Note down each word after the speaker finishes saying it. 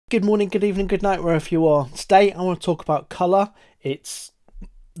Good morning, good evening, good night, wherever you are. Today I want to talk about colour. It's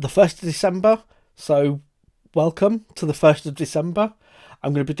the 1st of December, so welcome to the 1st of December.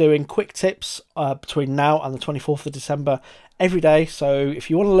 I'm going to be doing quick tips between now and the 24th of December every day. So if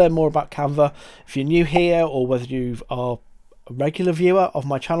you want to learn more about Canva, if you're new here or whether you are a regular viewer of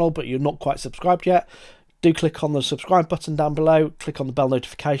my channel but you're not quite subscribed yet, do click on the subscribe button down below, click on the bell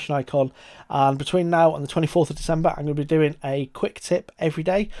notification icon, and between now and the 24th of December I'm going to be doing a quick tip every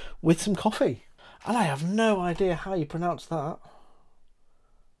day with some coffee. And I have no idea how you pronounce that.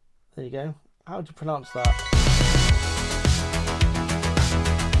 There you go. How do you pronounce that?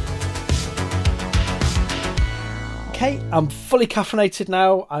 Okay, I'm fully caffeinated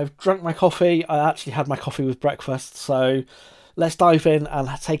now. I've drunk my coffee. I actually had my coffee with breakfast, so let's dive in and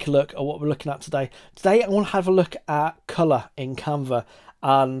take a look at what we're looking at today. Today I want to have a look at colour in Canva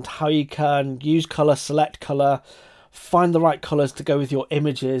and how you can use colour, select colour, find the right colours to go with your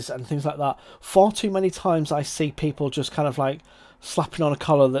images and things like that. Far too many times I see people just kind of like slapping on a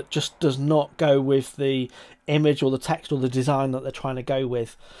colour that just does not go with the image or the text or the design that they're trying to go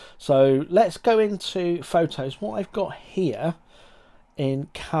with. So let's go into photos. What I've got here in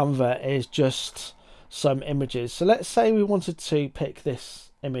Canva is just some images. So let's say we wanted to pick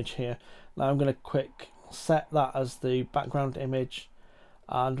this image here. Now I'm going to quick set that as the background image,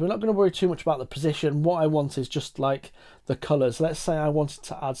 and we're not going to worry too much about the position. What I want is just like the colors. Let's say I wanted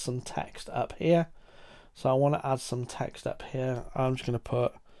to add some text up here. So I want to add some text up here. I'm just going to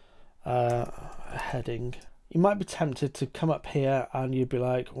put a heading. You might be tempted to come up here and you'd be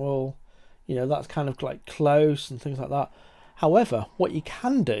like, well, you know, that's kind of like close and things like that. However, what you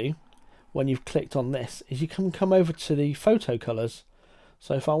can do when you've clicked on this is you can come over to the photo colors.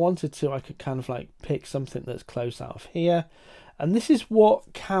 So if I wanted to, I could kind of like pick something that's close out of here. And this is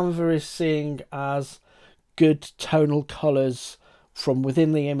what Canva is seeing as good tonal colors from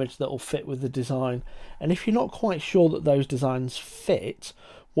within the image that will fit with the design. And if you're not quite sure that those designs fit,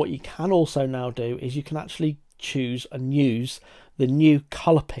 what you can also now do is you can actually choose and use the new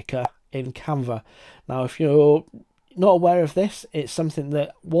color picker in Canva. Now, if you're not aware of this, it's something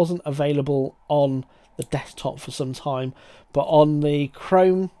that wasn't available on the desktop for some time, but on the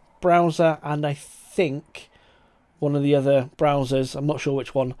Chrome browser and I think one of the other browsers, I'm not sure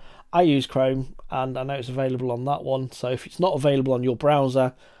which one, I use Chrome and I know it's available on that one. So if it's not available on your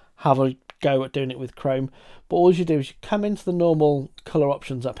browser, have a go at doing it with Chrome. But all you do is you come into the normal color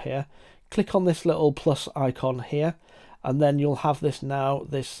options up here, click on this little plus icon here, and then you'll have this now,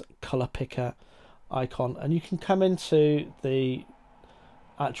 this color picker icon, and you can come into the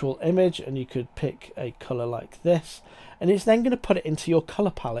actual image and you could pick a color like this, and it's then going to put it into your color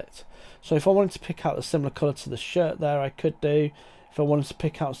palette. So if I wanted to pick out a similar color to the shirt there, I could do. If I wanted to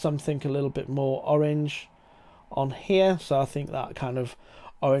pick out something a little bit more orange on here, so I think that kind of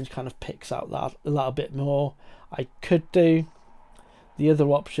orange kind of picks out that a little bit more, I could do. The other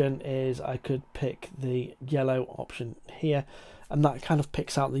option is I could pick the yellow option here, and that kind of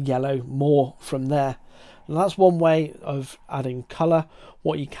picks out the yellow more from there. And that's one way of adding color.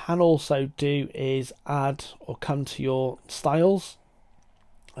 What you can also do is add or come to your styles,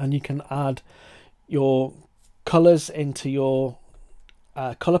 and you can add your colors into your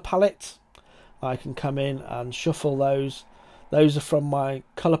color palette. I can come in and shuffle those. Those are from my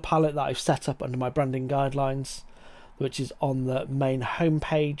color palette that I've set up under my branding guidelines, which is on the main home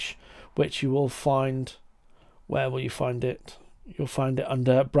page, which you will find. Where will you find it? You'll find it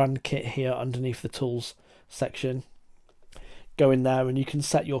under brand kit here underneath the tools section. Go in there and you can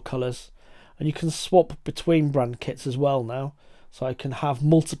set your colors, and you can swap between brand kits as well now. So I can have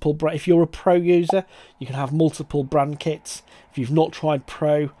multiple, if you're a pro user, you can have multiple brand kits. If you've not tried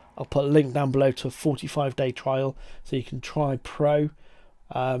pro, I'll put a link down below to a 45-day trial so you can try pro.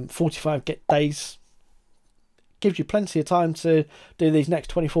 45 days gives you plenty of time to do these next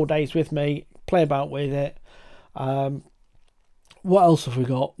 24 days with me, play about with it. What else have we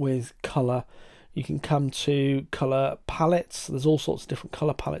got with colour? You can come to colour palettes. There's all sorts of different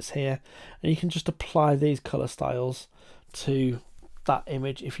colour palettes here, and you can just apply these colour styles to that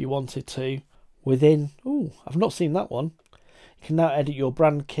image if you wanted to within. Oh, I've not seen that one. You can now edit your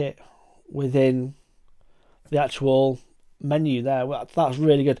brand kit within the actual menu there. Well, that's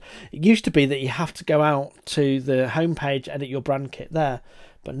really good. It used to be that you have to go out to the home page, edit your brand kit there,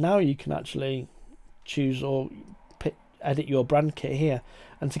 but now you can actually choose or edit your brand kit here.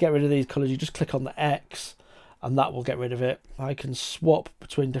 And to get rid of these colors, you just click on the X and that will get rid of it. I can swap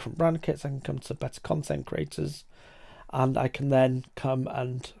between different brand kits. I can come to better content creators, and I can then come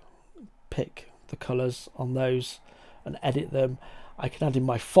and pick the colors on those and edit them. I can add in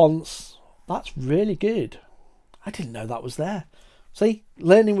my fonts. That's really good. I didn't know that was there. See,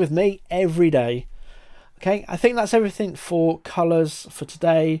 learning with me every day. Okay, I think that's everything for colours for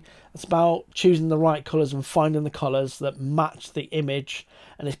today. It's about choosing the right colours and finding the colours that match the image,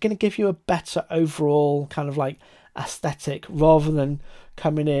 and it's going to give you a better overall kind of like aesthetic, rather than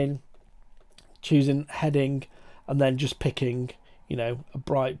coming in, choosing heading, and then just picking, you know, a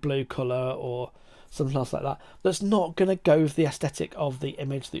bright blue colour or something else like that. That's not going to go with the aesthetic of the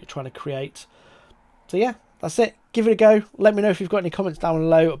image that you're trying to create. So yeah, that's it. Give it a go. Let me know if you've got any comments down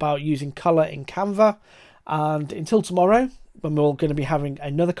below about using colour in Canva. And until tomorrow, when we're all going to be having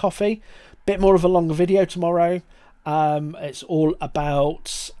another coffee, bit more of a longer video tomorrow. It's all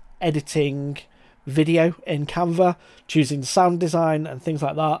about editing video in Canva, choosing sound design and things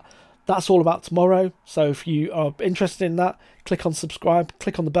like that. That's all about tomorrow. So if you are interested in that, click on subscribe,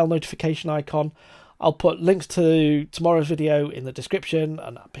 click on the bell notification icon. I'll put links to tomorrow's video in the description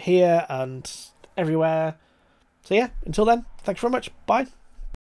and up here and everywhere. So yeah, until then, thanks very much. Bye.